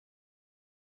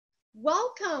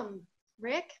Welcome,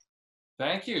 Rick.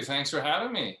 Thank you. Thanks for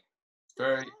having me.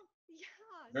 Very,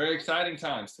 Yeah. very exciting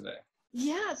times today.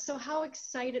 Yeah. So, how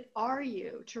excited are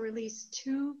you to release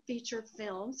two feature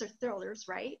films or thrillers,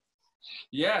 right?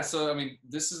 Yeah, so I mean,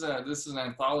 this is an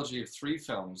anthology of three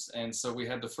films, and so we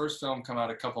had the first film come out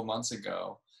a couple months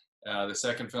ago. The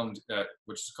second film,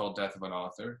 which is called Death of an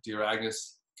Author, Dear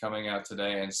Agnes, coming out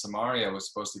today, and Samaria was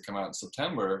supposed to come out in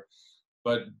September,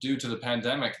 but due to the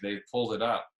pandemic, they pulled it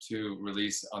up to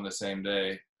release on the same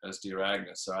day as Dear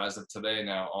Agnes. So as of today,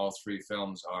 now all three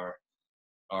films are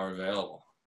available.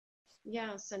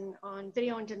 Yes, and on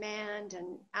video on demand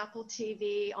and Apple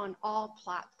TV on all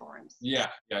platforms. Yeah,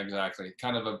 exactly.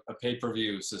 Kind of a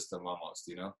pay-per-view system almost,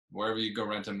 wherever you go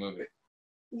rent a movie.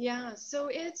 Yeah. So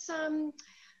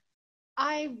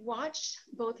I watched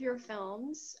both your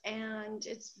films and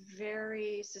it's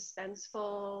very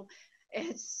suspenseful.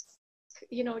 It's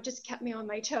just kept me on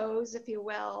my toes, if you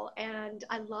will. And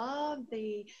I love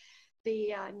the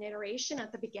narration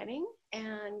at the beginning,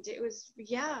 and it was,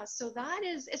 yeah, so that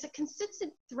is a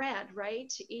consistent thread, right,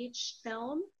 to each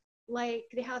film. Like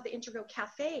they have the Intrigo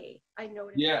Cafe, I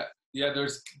noticed. Yeah, yeah,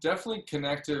 there's definitely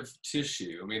connective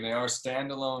tissue. I mean, they are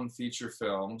standalone feature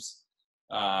films.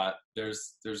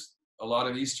 There's a lot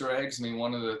of Easter eggs. I mean,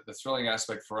 one of the thrilling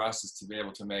aspect for us is to be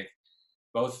able to make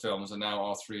both films and now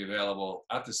all three available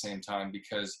at the same time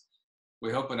because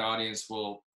we hope an audience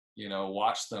will,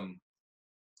 watch them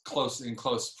in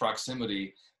close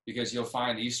proximity because you'll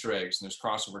find Easter eggs and there's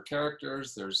crossover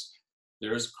characters, there's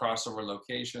crossover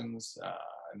locations,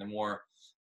 and the more,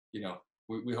 you know,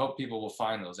 we hope people will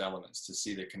find those elements to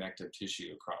see the connective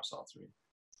tissue across all three.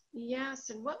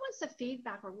 Yes, and what was the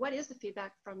feedback, or what is the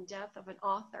feedback from Death of an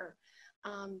Author,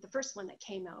 the first one that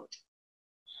came out?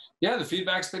 Yeah, the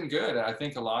feedback's been good. I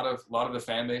think a lot of the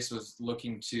fan base was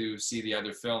looking to see the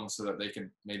other films so that they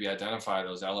can maybe identify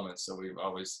those elements that we've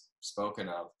always spoken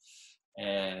of.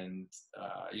 And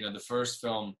the first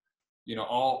film,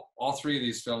 all three of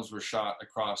these films were shot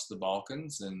across the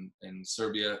Balkans in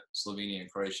Serbia, Slovenia,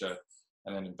 and Croatia,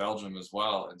 and then in Belgium as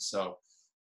well. And so,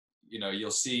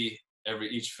 you'll see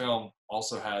each film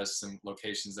also has some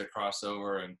locations that cross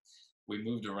over, and we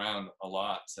moved around a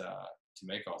lot to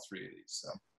make all three of these. So.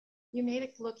 You made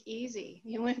it look easy.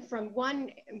 You went from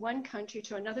one country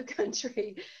to another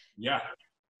country. Yeah.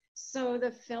 So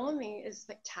the filming is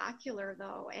spectacular,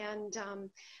 though. And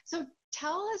so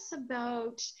tell us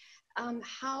about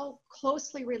how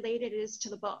closely related it is to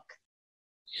the book.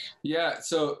 Yeah.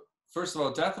 So first of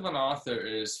all, Death of an Author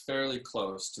is fairly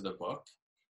close to the book.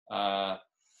 Uh,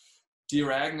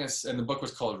 Dear Agnes, and the book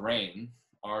was called Rain,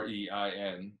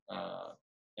 Rein,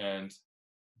 and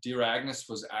Dear Agnes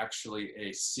was actually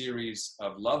a series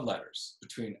of love letters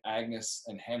between Agnes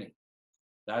and Henny.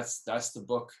 That's the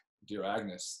book, Dear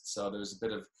Agnes. So there's a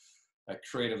bit of a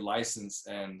creative license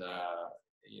and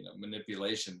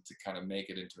manipulation to kind of make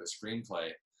it into a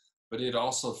screenplay, but it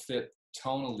also fit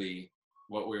tonally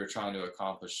what we were trying to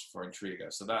accomplish for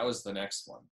Intriga. So that was the next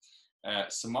one.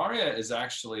 Samaria is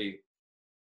actually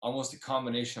almost a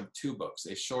combination of two books,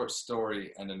 a short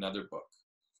story and another book.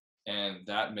 And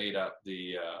that made up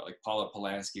like Paula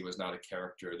Polanski was not a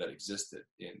character that existed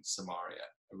in Samaria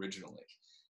originally.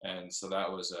 And so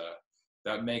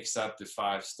that makes up the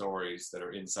five stories that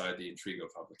are inside the Intrigo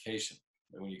publication.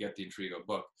 And when you get the Intrigo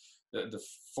book, the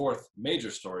fourth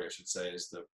major story, I should say, is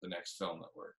the next film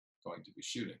that we're going to be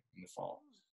shooting in the fall.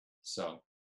 So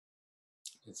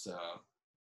it's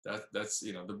that's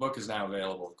the book is now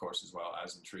available, of course, as well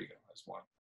as Intrigo as one.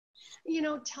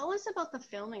 Tell us about the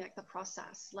filming, like the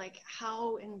process, like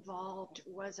how involved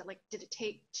was it? Like, did it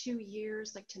take 2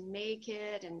 years, like to make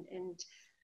it, and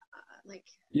like?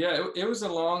 Yeah, it was a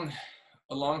long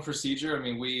procedure. I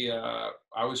mean,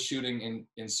 I was shooting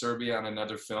in Serbia on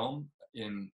another film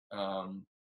in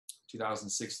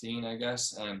 2016, I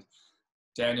guess, and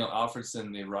Daniel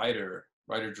Alfredson, the writer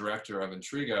director of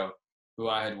Intrigo, who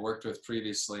I had worked with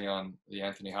previously on the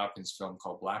Anthony Hopkins film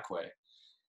called Blackway,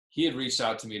 he had reached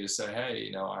out to me to say,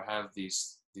 hey, I have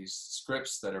these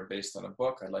scripts that are based on a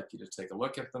book. I'd like you to take a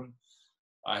look at them.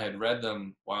 I had read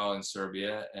them while in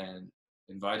Serbia and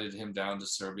invited him down to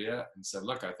Serbia and said,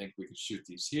 look, I think we could shoot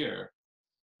these here.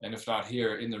 And if not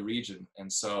here, in the region.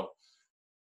 And so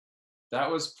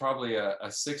that was probably a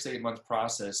 6-8 month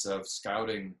process of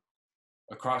scouting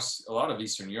across a lot of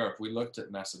Eastern Europe. We looked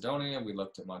at Macedonia, we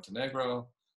looked at Montenegro,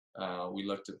 we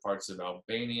looked at parts of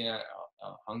Albania,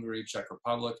 Hungary, Czech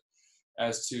Republic,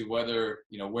 as to whether,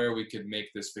 where we could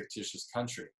make this fictitious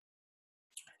country.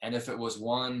 And if it was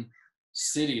one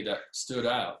city that stood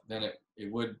out, then it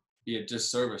would be a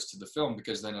disservice to the film,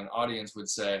 because then an audience would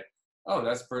say, oh,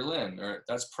 that's Berlin, or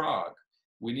that's Prague.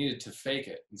 we needed to fake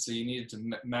it. And so you needed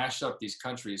to mash up these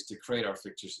countries to create our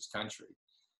fictitious country.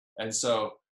 And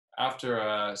so after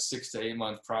a 6 to 8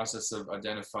 month process of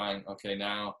identifying, okay,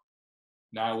 now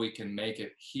we can make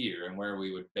it here, and where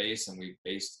we would base, and we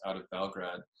based out of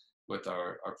Belgrade with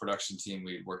our production team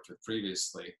we worked with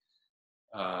previously.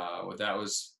 That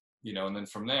was, and then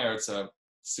from there, it's a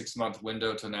 6 month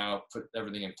window to now put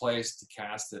everything in place, to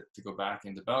cast it, to go back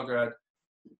into Belgrade,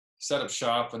 set up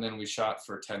shop, and then we shot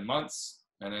for 10 months.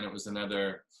 And then it was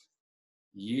another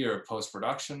year of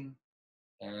post-production,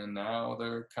 and now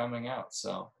they're coming out.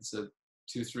 So it's a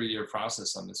 2-3 year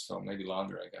process on this film, maybe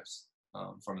longer, I guess,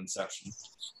 from inception.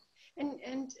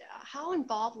 And how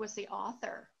involved was the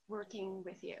author working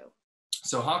with you?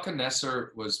 So Håkan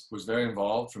Nesser was very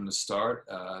involved from the start.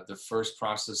 The first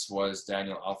process was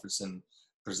Daniel Alfredson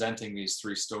presenting these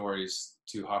 3 stories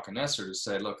to Håkan Nesser to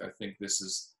say, look, I think this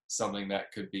is something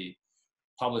that could be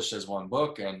published as one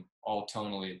book and all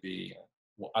tonally be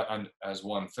as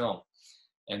one film.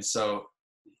 And so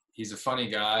he's a funny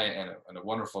guy and a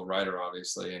wonderful writer,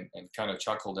 obviously, and kind of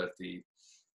chuckled at the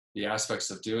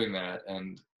aspects of doing that.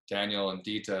 And Daniel and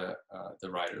Dita, the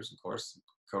writers, of course,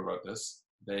 co-wrote this.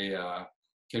 They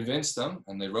convinced them,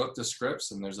 and they wrote the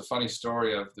scripts. And there's a funny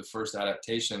story of the first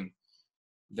adaptation.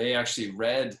 They actually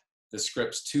read the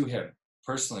scripts to him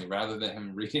personally rather than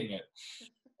him reading it.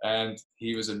 And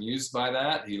he was amused by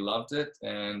that. He loved it.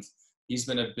 And he's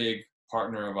been a big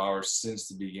partner of ours since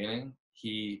the beginning.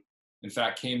 He, in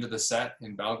fact, came to the set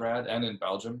in Belgrade and in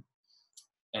Belgium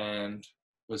and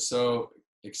was so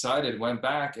excited, went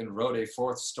back and wrote a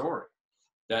 4th story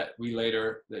that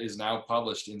is now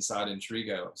published inside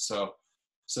Intrigo. So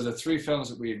the 3 films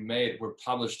that we've made were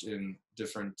published in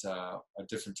different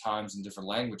times in different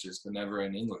languages, but never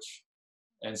in English.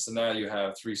 And so now you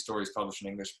have 3 stories published in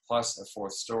English plus a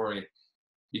 4th story,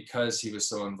 because he was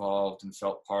so involved and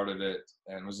felt part of it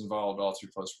and was involved all through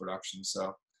post-production.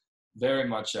 So very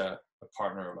much a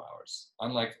partner of ours.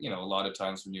 Unlike, a lot of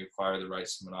times when you acquire the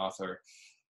rights from an author,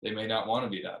 they may not want to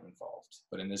be that involved.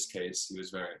 But in this case, he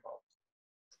was very involved.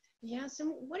 Yeah, so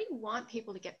what do you want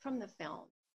people to get from the film?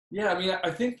 Yeah, I mean, I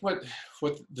think what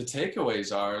the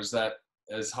takeaways are is that,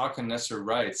 as Håkan Nesser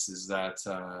writes, is that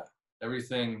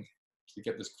everything, to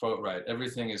get this quote right,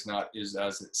 everything is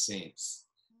as it seems.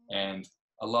 And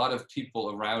a lot of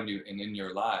people around you and in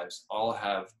your lives all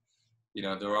have,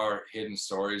 there are hidden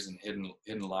stories and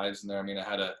hidden lives in there. I mean, I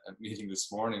had a meeting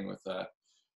this morning with a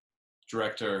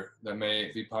director that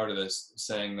may be part of this,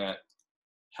 saying that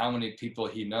how many people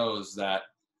he knows that,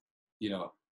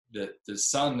 the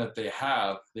son that they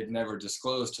have, they've never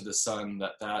disclosed to the son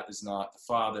that is not the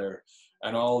father,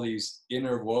 and all these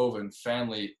interwoven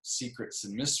family secrets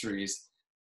and mysteries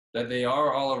that they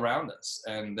are all around us,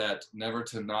 and that never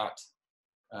to not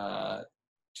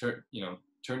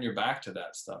turn your back to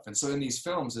that stuff. And so in these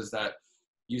films is that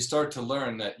you start to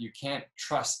learn that you can't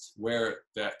trust where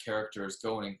that character is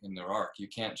going in their arc. You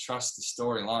can't trust the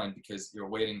storyline because you're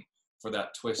waiting for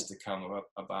that twist to come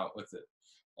about with it.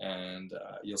 And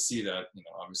you'll see that,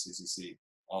 obviously, as you see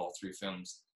all 3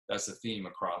 films, that's a theme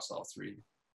across all 3.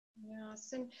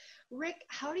 Yes. And Rick,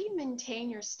 how do you maintain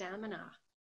your stamina?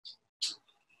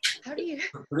 How do you...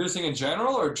 Producing in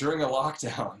general or during a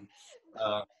lockdown?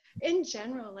 In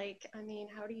general,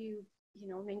 how do you,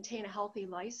 maintain a healthy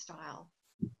lifestyle?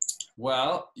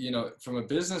 Well, from a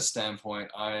business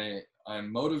standpoint,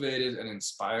 I'm motivated and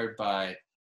inspired by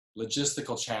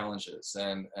logistical challenges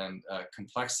and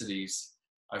complexities.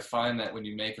 I find that when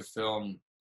you make a film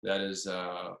that is,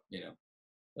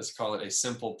 let's call it a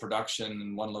simple production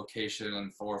in one location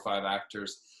and 4 or 5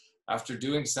 actors, after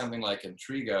doing something like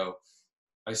Intrigo,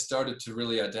 I started to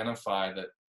really identify that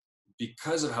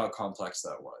because of how complex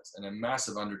that was and a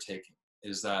massive undertaking,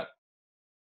 is that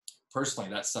personally,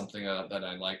 that's something that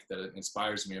I like, that it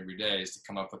inspires me every day, is to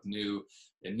come up with new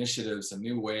initiatives and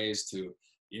new ways to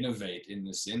innovate in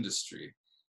this industry.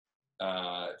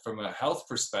 From a health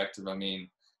perspective, I mean,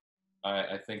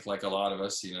 I think like a lot of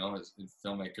us, as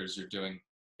filmmakers, you're doing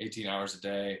 18 hours a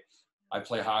day. I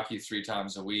play hockey 3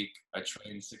 times a week. I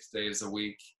train 6 days a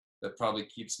week. That probably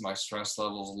keeps my stress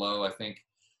levels low. I think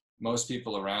most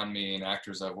people around me and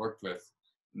actors I've worked with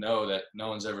know that no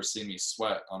one's ever seen me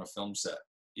sweat on a film set,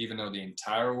 even though the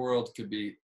entire world could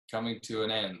be coming to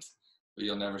an end, but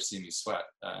you'll never see me sweat.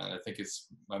 And I think it's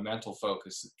my mental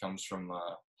focus. It comes from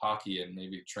hockey and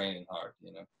maybe training hard,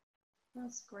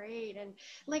 That's great. And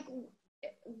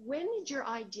when did your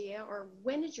idea or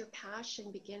when did your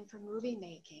passion begin for movie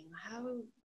making? How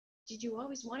did you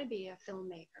always want to be a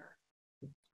filmmaker?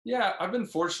 Yeah, I've been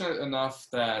fortunate enough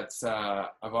that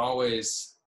I've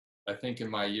always I think in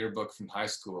my yearbook from high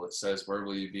school, it says, "Where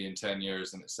will you be in 10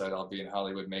 years?" And it said, "I'll be in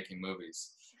Hollywood making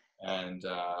movies." And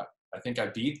I think I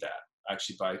beat that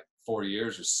actually by 4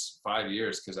 years or 5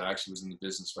 years, because I actually was in the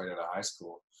business right out of high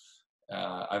school.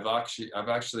 I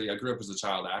grew up as a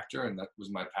child actor, and that was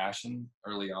my passion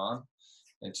early on,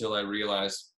 until I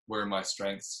realized where my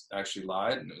strengths actually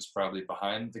lied, and it was probably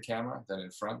behind the camera than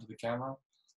in front of the camera.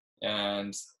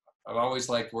 And I've always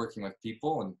liked working with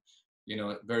people, and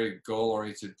a very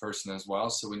goal-oriented person as well.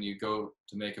 So when you go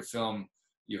to make a film,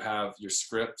 you have your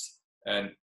script,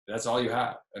 and that's all you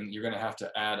have. And you're going to have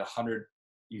to add 100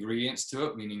 ingredients to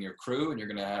it, meaning your crew, and you're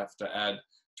going to have to add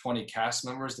 20 cast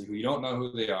members who you don't know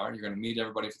who they are. You're going to meet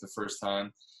everybody for the first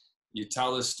time. You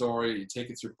tell this story, you take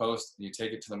it through post, and you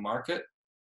take it to the market,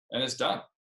 and it's done.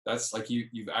 That's like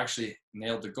you've actually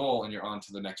nailed the goal, and you're on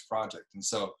to the next project. And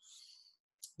so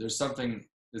there's something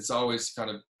that's always kind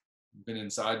of been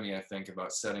inside me, I think,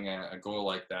 about setting a goal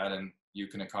like that, and you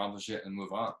can accomplish it and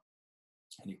move on,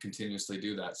 and you continuously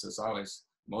do that. So it's always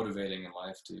motivating in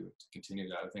life to continue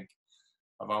that. I think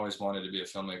I've always wanted to be a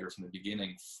filmmaker from the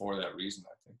beginning for that reason,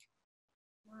 I think.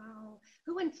 Wow.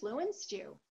 Who influenced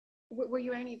you? Were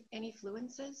you any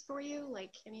influences for you,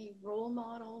 like any role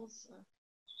models?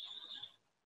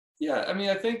 Yeah, I mean,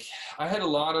 I think I had a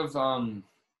lot of,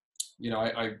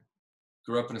 I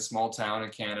grew up in a small town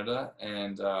in Canada,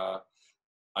 and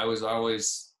I was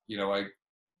always, I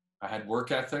had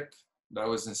work ethic that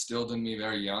was instilled in me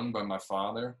very young by my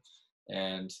father.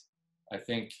 And I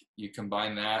think you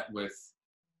combine that with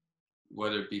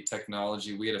whether it be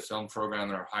technology. We had a film program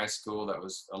in our high school that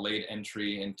was a late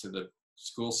entry into the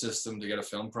school system to get a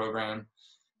film program.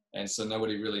 And so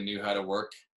nobody really knew how to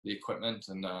work the equipment.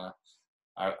 And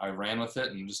I ran with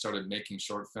it and just started making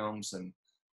short films, and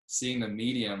seeing the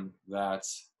medium that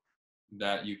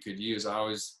you could use. I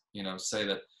always, say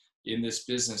that in this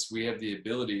business, we have the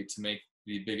ability to make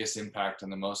the biggest impact on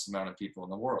the most amount of people in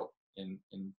the world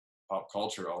in pop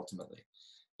culture. Ultimately,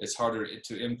 it's harder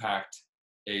to impact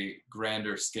a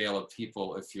grander scale of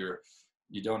people if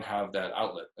you don't have that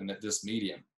outlet and that this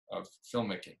medium of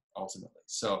filmmaking ultimately.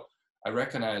 So I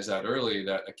recognized that early,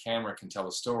 that a camera can tell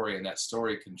a story, and that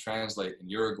story can translate in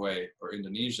Uruguay or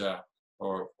Indonesia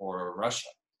or Russia.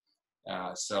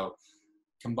 So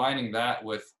combining that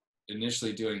with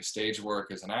initially doing stage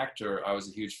work as an actor, I was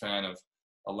a huge fan of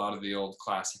a lot of the old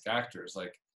classic actors.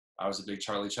 Like, I was a big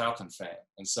Charlie Chaplin fan.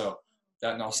 And so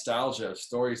that nostalgia of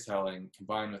storytelling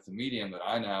combined with the medium that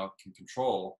I now can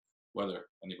control, whether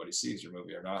anybody sees your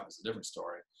movie or not is a different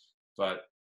story. But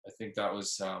I think that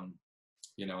was, and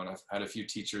I've had a few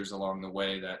teachers along the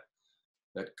way that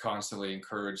constantly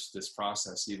encouraged this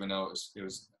process, even though it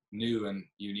was new and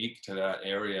unique to that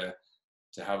area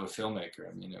to have a filmmaker.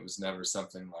 I mean, it was never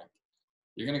something like,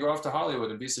 you're going to go off to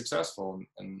Hollywood and be successful.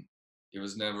 And it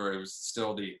was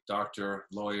still the doctor,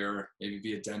 lawyer, maybe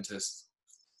be a dentist.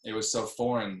 It was so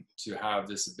foreign to have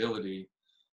this ability.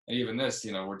 And even this,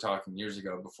 we're talking years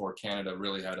ago, before Canada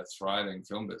really had a thriving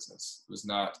film business. It was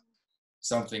not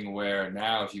something where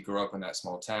now, if you grow up in that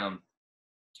small town,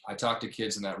 I talk to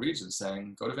kids in that region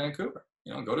saying, go to Vancouver,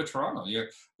 go to Toronto.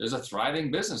 There's a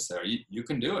thriving business there. You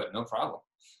can do it, no problem.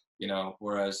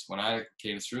 Whereas when I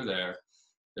came through there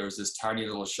was this tiny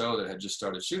little show that had just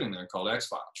started shooting there called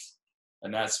X-Files.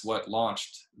 And that's what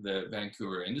launched the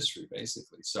Vancouver industry,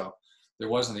 basically. So there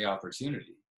wasn't the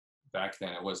opportunity. Back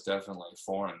then, it was definitely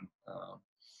foreign.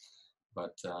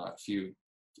 But the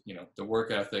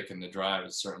work ethic and the drive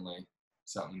is certainly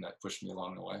something that pushed me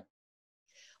along the way.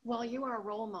 Well, you are a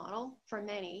role model for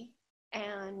many.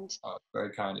 And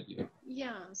very kind of you.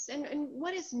 Yes. And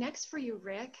what is next for you,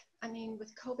 Rick? I mean,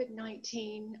 with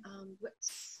COVID-19,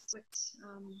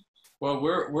 Well,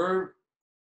 we're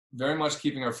very much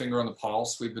keeping our finger on the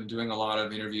pulse. We've been doing a lot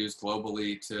of interviews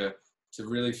globally to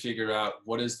really figure out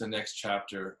what is the next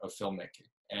chapter of filmmaking.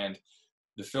 And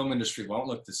the film industry won't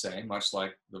look the same, much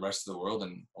like the rest of the world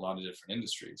and a lot of different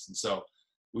industries. And so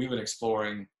we've been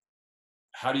exploring,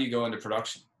 how do you go into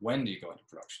production? When do you go into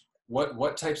production?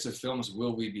 What types of films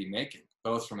will we be making,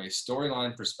 both from a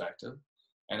storyline perspective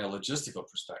and a logistical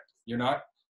perspective?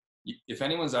 If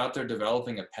anyone's out there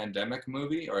developing a pandemic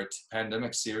movie or a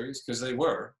pandemic series, because they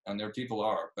were, and there people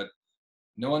are, but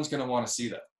no one's going to want to see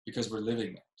that because we're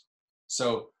living it.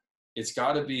 So it's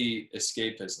got to be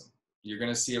escapism. You're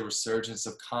going to see a resurgence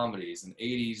of comedies and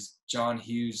 80s John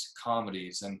Hughes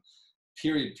comedies and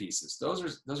period pieces. Those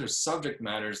are subject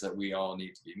matters that we all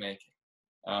need to be making.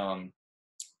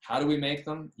 How do we make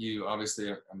them? You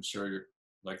obviously, I'm sure you're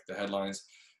like the headlines,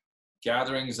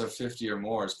 gatherings of 50 or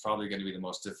more is probably going to be the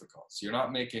most difficult. So you're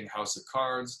not making House of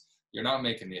Cards. You're not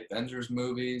making the Avengers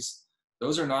movies.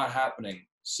 Those are not happening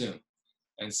soon.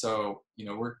 And so, you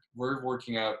know, we're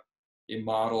working out a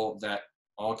model that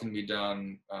all can be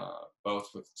done both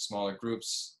with smaller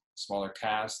groups, smaller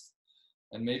cast,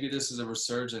 and maybe this is a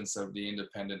resurgence of the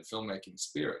independent filmmaking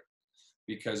spirit,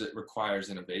 because it requires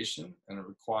innovation and it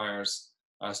requires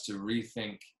us to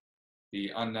rethink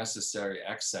the unnecessary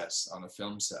excess on a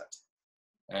film set.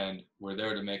 And we're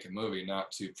there to make a movie,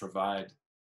 not to provide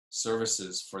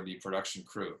services for the production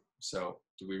crew. So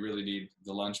do we really need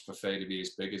the lunch buffet to be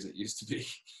as big as it used to be?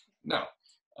 No.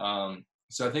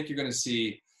 So I think you're going to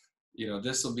see, you know,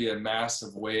 this will be a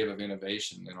massive wave of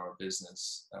innovation in our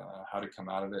business, how to come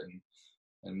out of it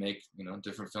and make, you know,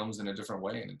 different films in a different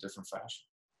way, in a different fashion.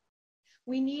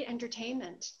 We need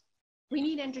entertainment. We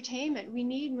need entertainment. We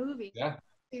need movies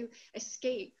to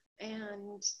escape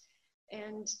and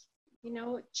you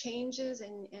know, it changes,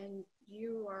 and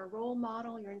you are a role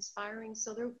model, you're inspiring.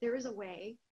 So there is a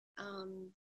way.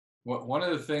 One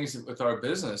of the things with our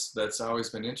business that's always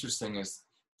been interesting is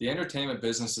the entertainment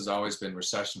business has always been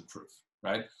recession proof,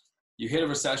 right? You hit a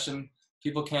recession,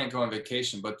 people can't go on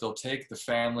vacation, but they'll take the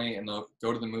family and they'll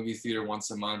go to the movie theater once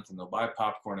a month and they'll buy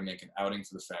popcorn and make an outing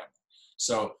for the family.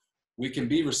 So we can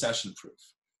be recession proof.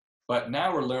 But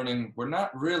now we're learning we're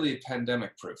not really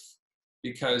pandemic proof,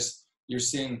 because you're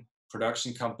seeing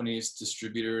production companies,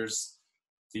 distributors,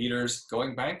 theaters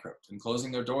going bankrupt and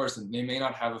closing their doors, and they may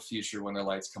not have a future when the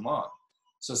lights come on.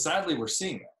 So sadly, we're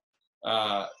seeing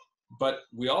that. But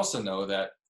we also know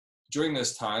that during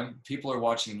this time, people are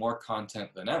watching more content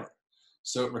than ever.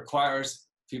 So it requires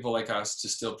people like us to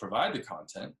still provide the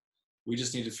content. We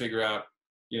just need to figure out,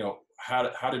 you know,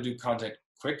 how to do content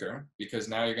quicker, because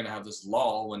now you're going to have this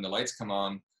lull when the lights come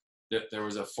on. That there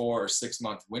was a 4 or 6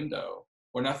 month window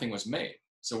where nothing was made.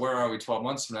 So where are we 12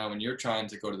 months from now when you're trying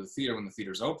to go to the theater when the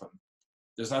theater's open?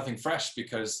 There's nothing fresh,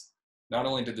 because not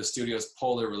only did the studios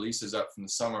pull their releases up from the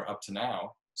summer up to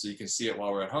now, so you can see it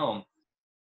while we're at home,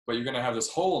 but you're going to have this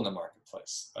hole in the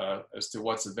marketplace as to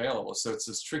what's available. So it's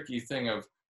this tricky thing of,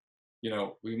 you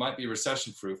know, we might be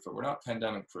recession proof, but we're not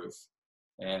pandemic proof.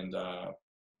 And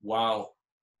while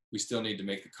we still need to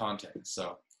make the content.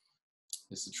 So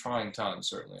it's a trying time,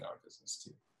 certainly, in our business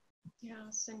too.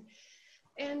 Yes,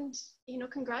 and you know,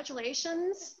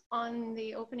 congratulations on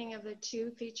the opening of the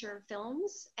 2 feature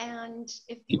films. And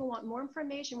if people want more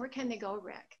information, where can they go,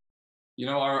 Rick? You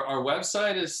know, our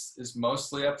website is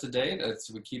mostly up to date.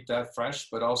 We keep that fresh,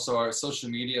 but also our social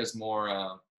media is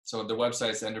more, so the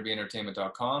website is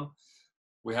enderbyentertainment.com.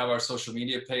 We have our social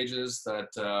media pages that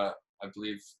I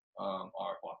believe are,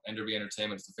 well, Enderby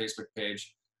Entertainment is the Facebook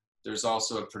page. There's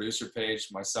also a producer page,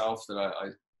 myself, that I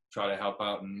try to help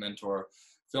out and mentor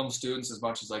film students as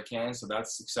much as I can. So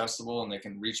that's accessible and they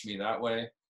can reach me that way.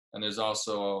 And there's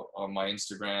also on my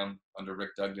Instagram under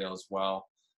Rick Dugdale as well.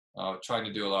 Trying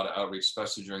to do a lot of outreach,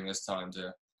 especially during this time,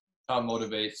 to help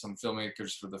motivate some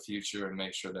filmmakers for the future and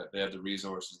make sure that they have the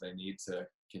resources they need to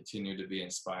continue to be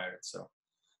inspired. So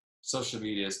social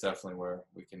media is definitely where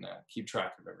we can keep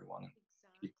track of everyone and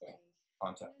keep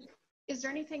contact. Is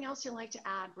there anything else you'd like to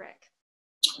add, Rick?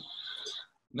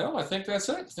 No, I think that's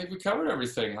it. I think we covered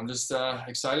everything. I'm just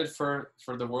excited for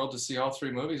the world to see all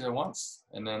 3 movies at once,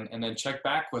 and then check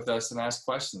back with us and ask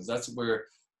questions. That's where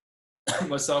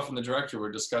myself and the director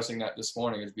were discussing that this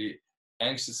morning. It'd be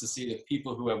anxious to see the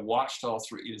people who have watched all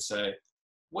 3 to say,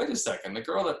 wait a second, the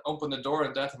girl that opened the door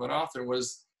in Death of an Author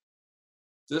was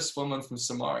this woman from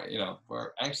Samaria. You know,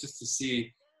 we're anxious to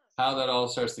see how that all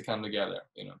starts to come together,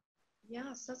 you know.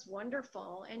 Yes, that's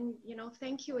wonderful. And, you know,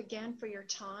 thank you again for your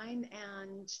time,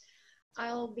 and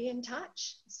I'll be in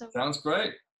touch. So sounds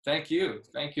great. Thank you.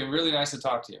 Thank you. Really nice to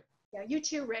talk to you. Yeah, you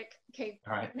too, Rick. Okay.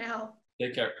 All right. Now.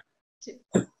 Take care. Too.